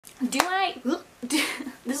Do I?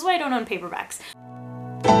 This is why I don't own paperbacks.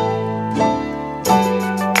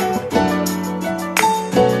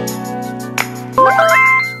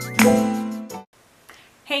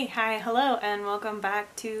 Hey, hi, hello, and welcome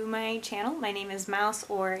back to my channel. My name is Mouse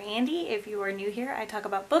or Andy. If you are new here, I talk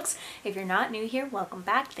about books. If you're not new here, welcome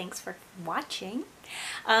back. Thanks for watching.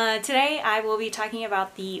 Today I will be talking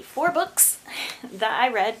about the 4 books that I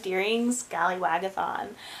read during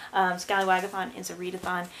Scallywagathon. Scallywagathon is a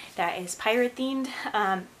readathon that is pirate themed.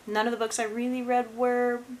 None of the books I really read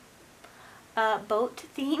were boat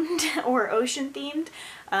themed or ocean themed.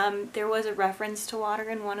 There was a reference to water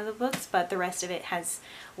in one of the books, but the rest of it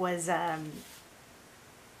was a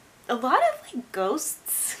lot of like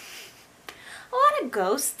ghosts. A lot of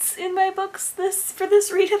ghosts in my books for this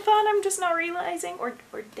readathon, I'm just not realizing, or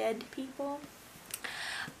dead people.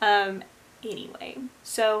 Anyway,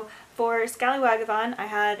 so for Scallywagathon, I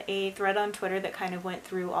had a thread on Twitter that kind of went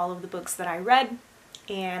through all of the books that I read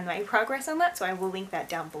and my progress on that, so I will link that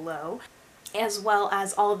down below, as well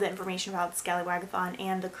as all of the information about Scallywagathon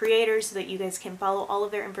and the creators so that you guys can follow all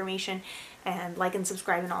of their information and like and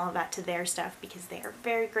subscribe and all of that to their stuff, because they are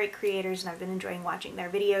very great creators and I've been enjoying watching their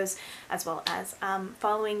videos as well as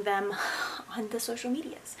following them on the social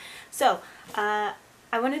medias. So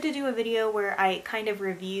I wanted to do a video where I kind of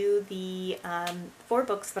review the 4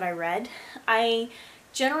 books that I read. I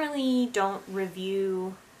generally don't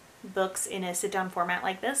review books in a sit-down format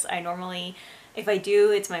like this. I normally, if I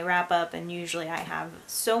do, it's my wrap-up, and usually I have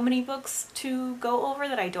so many books to go over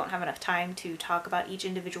that I don't have enough time to talk about each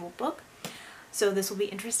individual book. So this will be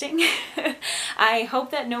interesting. I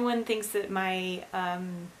hope that no one thinks that my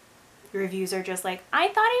reviews are just like, I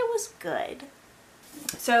thought it was good.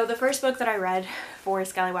 So the first book that I read for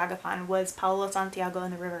Scallywagathon was Paulo Santiago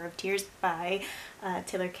and the River of Tears by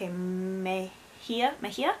Taylor K. Mejia.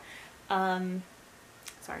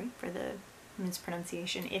 Sorry for the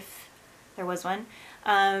mispronunciation, if there was one.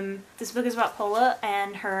 This book is about Paula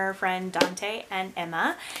and her friend Dante and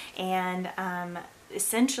Emma, and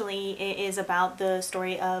essentially it is about the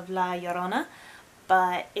story of La Llorona,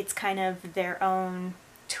 but it's kind of their own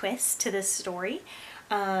twist to this story.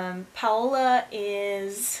 Paola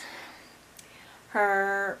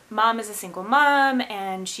her mom is a single mom,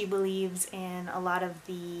 and she believes in a lot of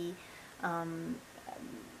the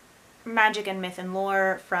magic and myth and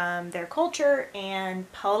lore from their culture,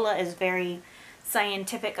 and Paola is very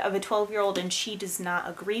scientific of a 12-year-old, and she does not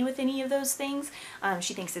agree with any of those things.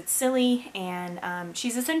 She thinks it's silly, and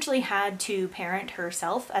she's essentially had to parent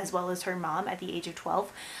herself as well as her mom at the age of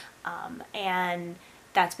 12, and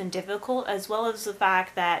that's been difficult, as well as the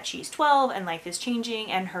fact that she's 12 and life is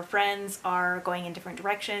changing and her friends are going in different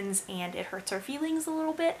directions, and it hurts her feelings a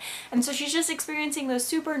little bit, and so she's just experiencing those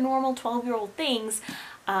super normal 12-year-old things,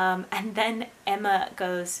 and then Emma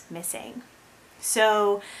goes missing.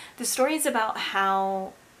 So the story is about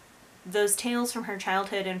how those tales from her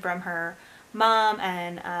childhood and from her mom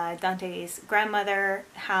and Dante's grandmother,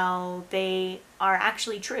 how they are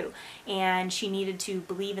actually true, and she needed to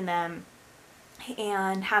believe in them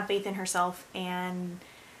and have faith in herself and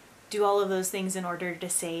do all of those things in order to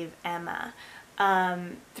save Emma.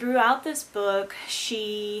 Throughout this book,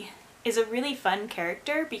 she is a really fun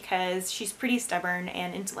character because she's pretty stubborn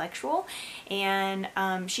and intellectual, and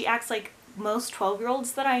she acts like most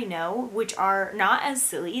 12-year-olds that I know, which are not as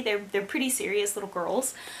silly. They're pretty serious little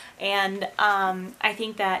girls, and I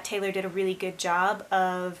think that Taylor did a really good job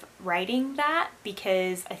of writing that,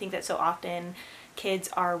 because I think that so often kids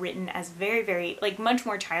are written as very, very, like, much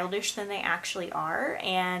more childish than they actually are,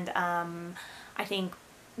 and I think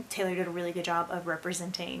Taylor did a really good job of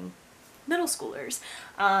representing middle schoolers.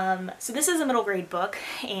 So this is a middle grade book,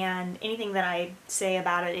 and anything that I say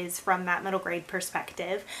about it is from that middle grade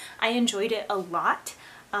perspective. I enjoyed it a lot.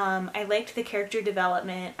 I liked the character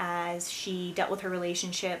development as she dealt with her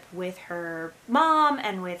relationship with her mom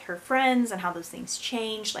and with her friends and how those things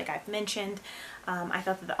changed, like I've mentioned. I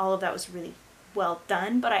thought that all of that was really well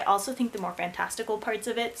done, but I also think the more fantastical parts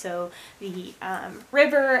of it, so the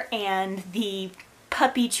river and the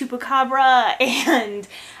puppy chupacabra and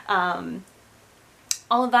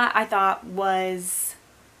all of that, I thought was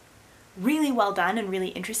really well done and really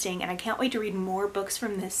interesting, and I can't wait to read more books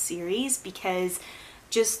from this series, because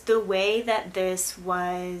just the way that this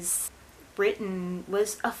was written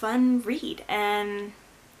was a fun read, and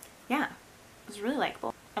yeah, it was really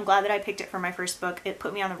likable. I'm glad that I picked it for my first book. It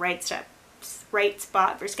put me on the right spot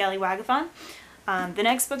for Scallywagathon. The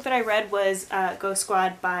next book that I read was Ghost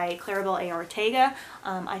Squad by Claribel A. Ortega.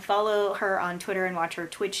 I follow her on Twitter and watch her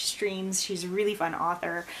Twitch streams. She's a really fun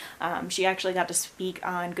author. She actually got to speak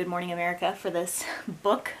on Good Morning America for this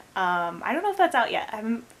book. I don't know if that's out yet.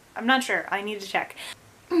 I'm not sure. I need to check.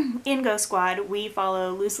 In Ghost Squad, we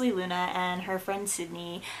follow Loosely Luna and her friend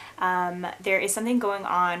Sydney. There is something going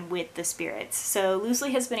on with the spirits. So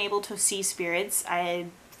Loosely has been able to see spirits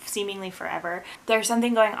seemingly forever. There's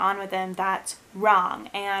something going on with them that's wrong,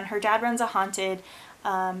 and her dad runs a haunted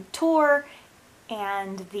tour,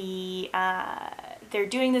 and they're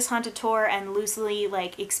doing this haunted tour, and Loosely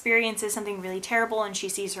like experiences something really terrible, and she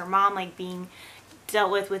sees her mom like being dealt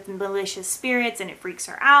with malicious spirits, and it freaks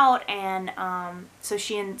her out. And so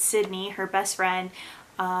she and Sydney, her best friend,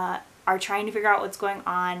 are trying to figure out what's going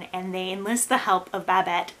on, and they enlist the help of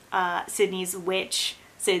Babette, Sid's witch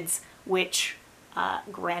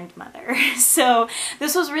grandmother. So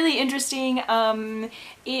this was really interesting. It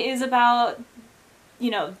is about, you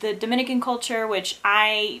know, the Dominican culture, which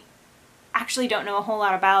I actually don't know a whole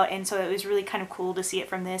lot about, and so it was really kind of cool to see it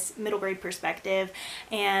from this middle grade perspective.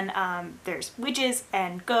 And there's witches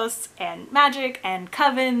and ghosts and magic and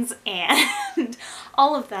covens and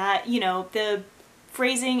all of that. You know, the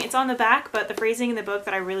phrasing, it's on the back, but the phrasing in the book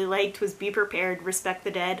that I really liked was be prepared, respect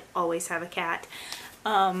the dead, always have a cat.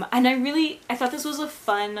 And I thought this was a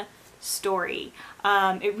fun story.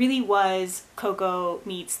 It really was Coco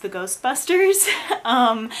meets the Ghostbusters.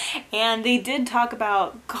 And they did talk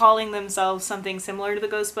about calling themselves something similar to the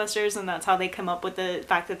Ghostbusters, and that's how they come up with the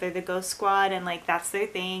fact that they're the Ghost Squad, and like that's their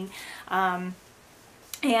thing.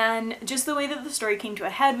 And just the way that the story came to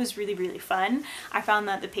a head was really, really fun. I found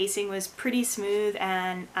that the pacing was pretty smooth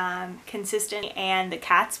and consistent, and the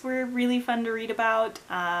cats were really fun to read about.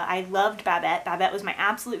 I loved Babette. Babette was my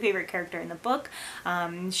absolute favorite character in the book.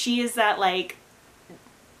 She is that like,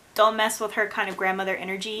 don't mess with her kind of grandmother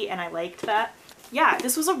energy, and I liked that. Yeah,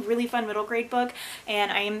 this was a really fun middle grade book,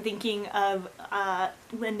 and I am thinking of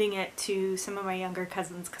lending it to some of my younger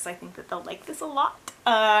cousins because I think that they'll like this a lot.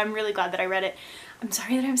 I'm really glad that I read it. I'm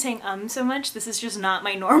sorry that I'm saying so much. This is just not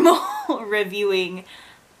my normal reviewing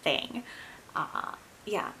thing.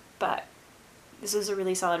 Yeah, but this was a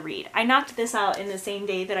really solid read. I knocked this out in the same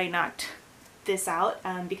day that I knocked this out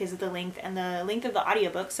because of the length and the length of the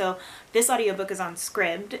audiobook. So this audiobook is on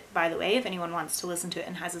Scribd, by the way, if anyone wants to listen to it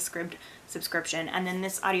and has a Scribd subscription. And then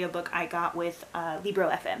this audiobook I got with Libro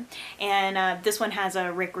FM. And this one has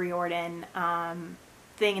a Rick Riordan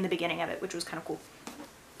thing in the beginning of it, which was kind of cool.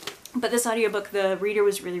 But this audiobook, the reader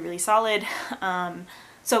was really, really solid.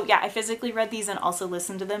 So yeah, I physically read these and also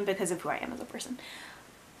listened to them because of who I am as a person.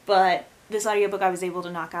 But this audiobook I was able to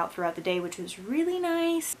knock out throughout the day, which was really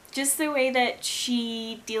nice. Just the way that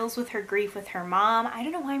she deals with her grief with her mom. I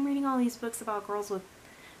don't know why I'm reading all these books about girls with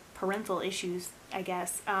parental issues, I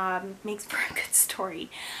guess. Makes for a good story.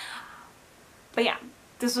 But yeah,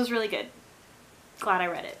 this was really good. Glad I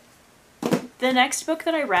read it. The next book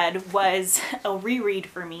that I read was a reread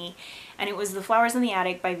for me, and it was The Flowers in the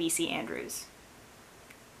Attic by V.C. Andrews.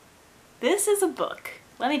 This is a book,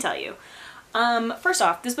 let me tell you. First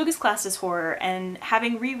off, this book is classed as horror, and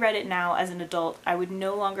having reread it now as an adult, I would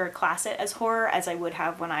no longer class it as horror as I would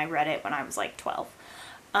have when I read it when I was like 12.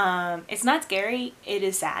 It's not scary, it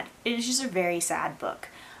is sad. It is just a very sad book.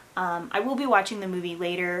 I will be watching the movie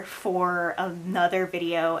later for another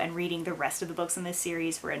video and reading the rest of the books in this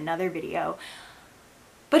series for another video.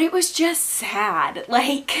 But it was just sad.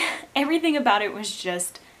 Like, everything about it was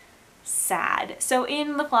just sad. So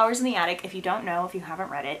in The Flowers in the Attic, if you don't know, if you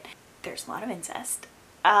haven't read it, there's a lot of incest.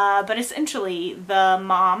 But essentially the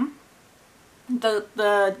mom,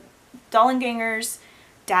 the Dollenganger's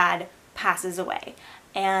dad passes away.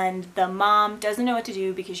 And the mom doesn't know what to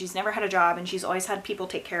do because she's never had a job and she's always had people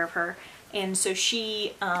take care of her. And so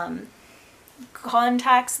she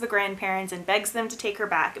contacts the grandparents and begs them to take her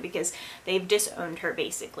back because they've disowned her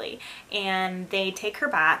basically. And they take her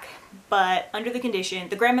back, but under the condition,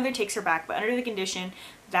 the grandmother takes her back, but under the condition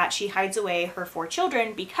that she hides away her 4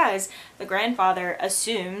 children because the grandfather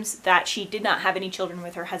assumes that she did not have any children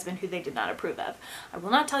with her husband who they did not approve of. I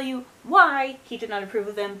will not tell you why he did not approve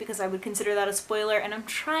of them because I would consider that a spoiler, and I'm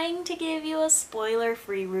trying to give you a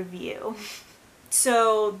spoiler-free review.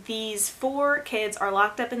 So these 4 kids are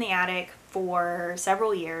locked up in the attic for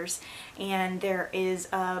several years, and there is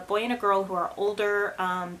a boy and a girl who are older.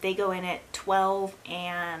 They go in at 12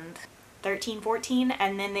 and 13, 14,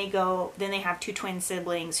 and then they have 2 twin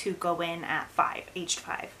siblings who go in at aged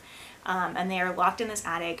 5. And they are locked in this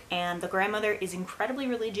attic, and the grandmother is incredibly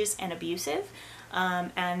religious and abusive,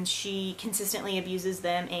 and she consistently abuses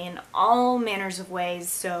them in all manners of ways,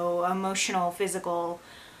 so emotional, physical,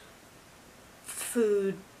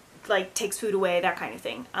 food, like takes food away, that kind of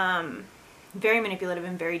thing. Very manipulative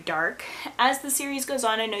and very dark. As the series goes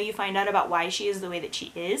on, I know you find out about why she is the way that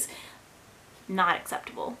she is. Not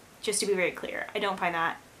acceptable. Just to be very clear, I don't find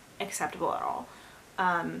that acceptable at all.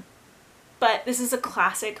 But this is a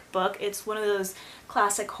classic book. It's one of those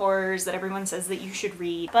classic horrors that everyone says that you should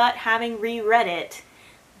read. But having reread it,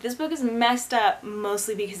 this book is messed up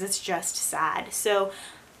mostly because it's just sad. So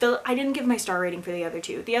I didn't give my star rating for the other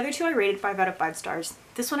two. The other two I rated 5 out of 5 stars.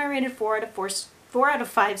 This one I rated 4 out of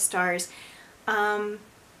 5 stars.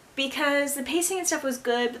 Because the pacing and stuff was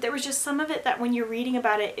good, but there was just some of it that when you're reading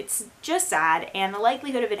about it, it's just sad, and the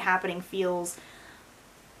likelihood of it happening feels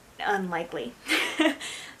unlikely.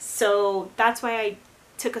 So that's why I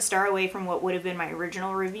took a star away from what would have been my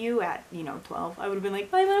original review at, 12. I would have been like,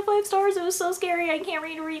 5 out of 5 stars, it was so scary, I can't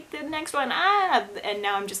read the next one, and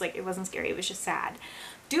now I'm just like, it wasn't scary, it was just sad.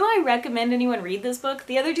 Do I recommend anyone read this book?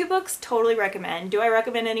 The other two books, totally recommend. Do I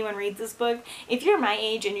recommend anyone read this book? If you're my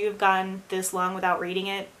age and you've gone this long without reading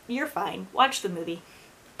it, you're fine. Watch the movie.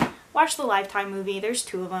 Watch the Lifetime movie. There's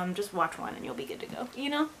 2 of them. Just watch one and you'll be good to go,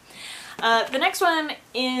 The next one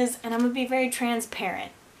is, and I'm going to be very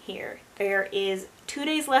transparent here, there is 2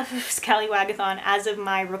 days left of Scallywagathon as of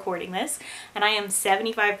my recording this, and I am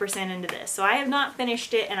 75% into this. So I have not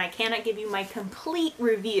finished it and I cannot give you my complete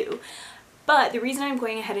review. But the reason I'm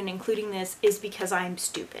going ahead and including this is because I'm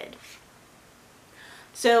stupid.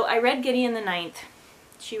 So I read Gideon the Ninth,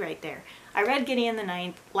 she right there. I read Gideon the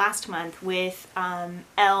Ninth last month with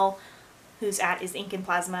Elle, who's at Is Ink and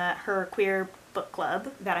Plasma, her queer book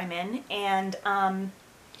club that I'm in, and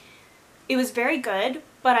it was very good,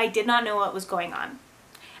 but I did not know what was going on.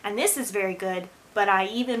 And this is very good, but I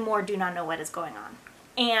even more do not know what is going on.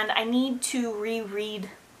 And I need to reread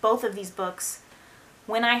both of these books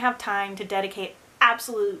when I have time to dedicate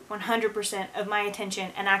absolute 100% of my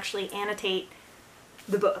attention and actually annotate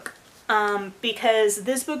the book. Because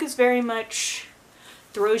this book is very much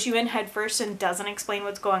throws you in head first and doesn't explain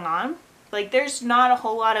what's going on. Like, there's not a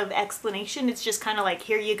whole lot of explanation. It's just kind of like,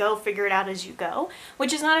 here you go, figure it out as you go,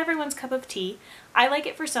 which is not everyone's cup of tea. I like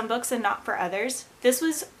it for some books and not for others.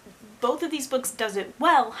 Both of these books does it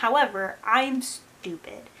well. However, I'm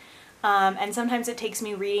stupid. And sometimes it takes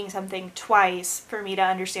me reading something twice for me to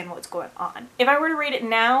understand what's going on. If I were to rate it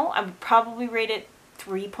now, I would probably rate it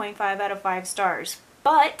 3.5 out of 5 stars.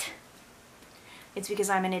 But it's because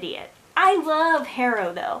I'm an idiot. I love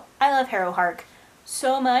Harrow though. I love Harrow Hark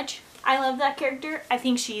so much. I love that character. I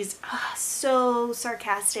think she's so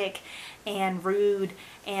sarcastic and rude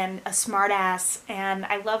and a smartass, and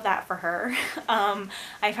I love that for her.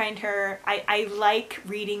 I find her, I like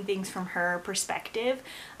reading things from her perspective.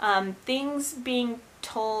 Things being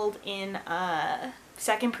told in a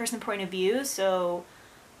second person point of view, so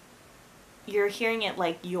you're hearing it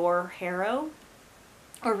like your Harrow,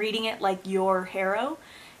 or reading it like your Harrow,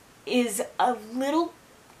 is a little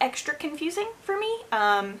extra confusing for me.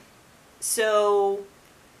 So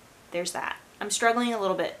there's that. I'm struggling a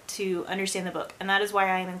little bit to understand the book, and that is why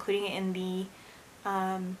I am including it in the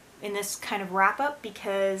in this kind of wrap up,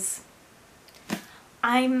 because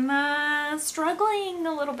I'm struggling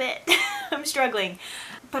a little bit. I'm struggling,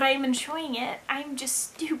 but I'm enjoying it. I'm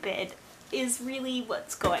just stupid is really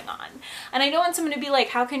what's going on. And I don't want someone to be like,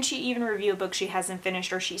 how can she even review a book she hasn't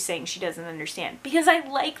finished, or she's saying she doesn't understand? Because I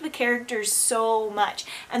like the characters so much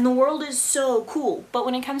and the world is so cool, but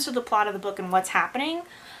when it comes to the plot of the book and what's happening,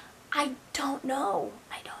 I don't know.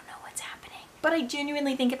 I don't know what's happening. But I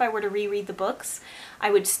genuinely think if I were to reread the books,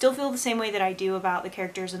 I would still feel the same way that I do about the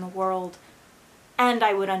characters in the world, and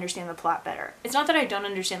I would understand the plot better. It's not that I don't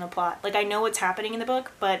understand the plot. Like, I know what's happening in the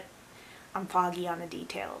book, but I'm foggy on the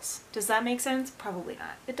details. Does that make sense? Probably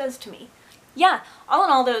not. It does to me. Yeah, all in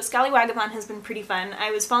all though, Scallywagathon has been pretty fun.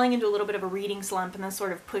 I was falling into a little bit of a reading slump, and this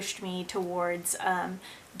sort of pushed me towards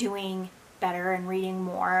doing better and reading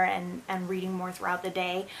more and reading more throughout the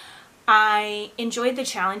day. I enjoyed the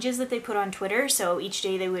challenges that they put on Twitter, so each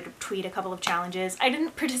day they would tweet a couple of challenges. I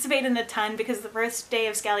didn't participate in a ton because the first day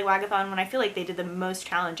of Scallywagathon, when I feel like they did the most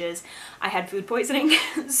challenges, I had food poisoning.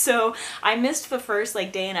 So I missed the first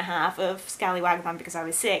day and a half of Scallywagathon because I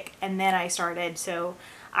was sick, and then I started, so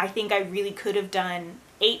I think I really could have done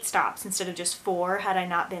 8 stops instead of just 4 had I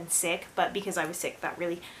not been sick, but because I was sick that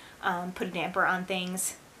really put a damper on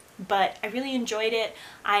things. But I really enjoyed it.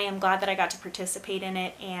 I am glad that I got to participate in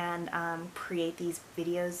it and create these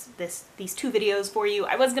videos, these 2 videos for you.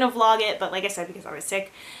 I was gonna vlog it, but like I said, because I was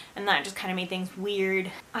sick, and that just kind of made things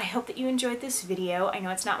weird. I hope that you enjoyed this video. I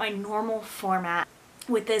know it's not my normal format.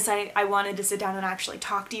 With this, I wanted to sit down and actually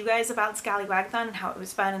talk to you guys about Scallywagathon and how it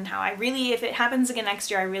was fun, and how I really, if it happens again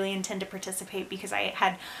next year, I really intend to participate because I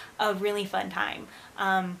had a really fun time.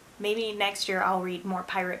 Maybe next year I'll read more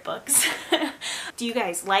pirate books. Do you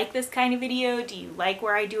guys like this kind of video? Do you like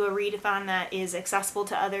where I do a readathon that is accessible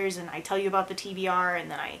to others and I tell you about the TBR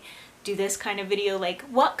and then I do this kind of video? Like,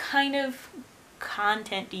 what kind of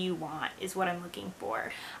content do you want is what I'm looking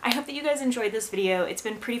for. I hope that you guys enjoyed this video. It's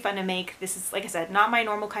been pretty fun to make. This is, like I said, not my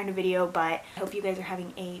normal kind of video, but I hope you guys are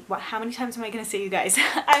having a, how many times am I going to say you guys?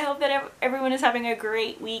 I hope that everyone is having a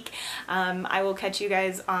great week. I will catch you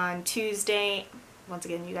guys on Tuesday. Once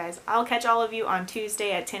again, you guys, I'll catch all of you on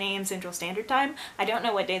Tuesday at 10 a.m. Central Standard Time. I don't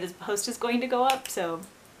know what day this post is going to go up, so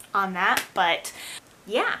on that, but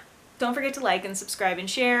yeah. Don't forget to like and subscribe and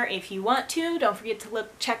share if you want to. Don't forget to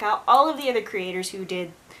check out all of the other creators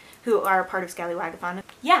who are part of Scallywagathon.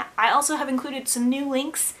 Yeah, I also have included some new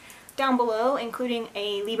links down below, including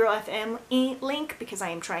a Libro.fm link, because I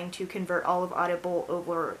am trying to convert all of Audible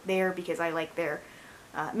over there because I like their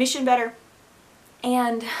mission better.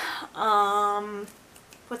 And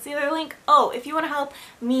what's the other link? Oh, if you want to help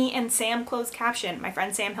me and Sam close caption. My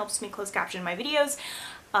friend Sam helps me close caption my videos.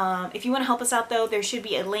 If you want to help us out though, there should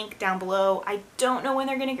be a link down below. I don't know when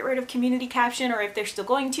they're going to get rid of community caption or if they're still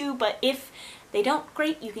going to, but if they don't,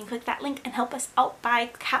 great, you can click that link and help us out by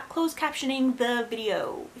closed captioning the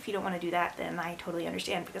video. If you don't want to do that, then I totally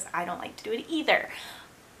understand, because I don't like to do it either.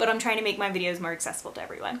 But I'm trying to make my videos more accessible to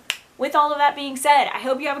everyone. With all of that being said, I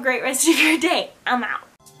hope you have a great rest of your day. I'm out.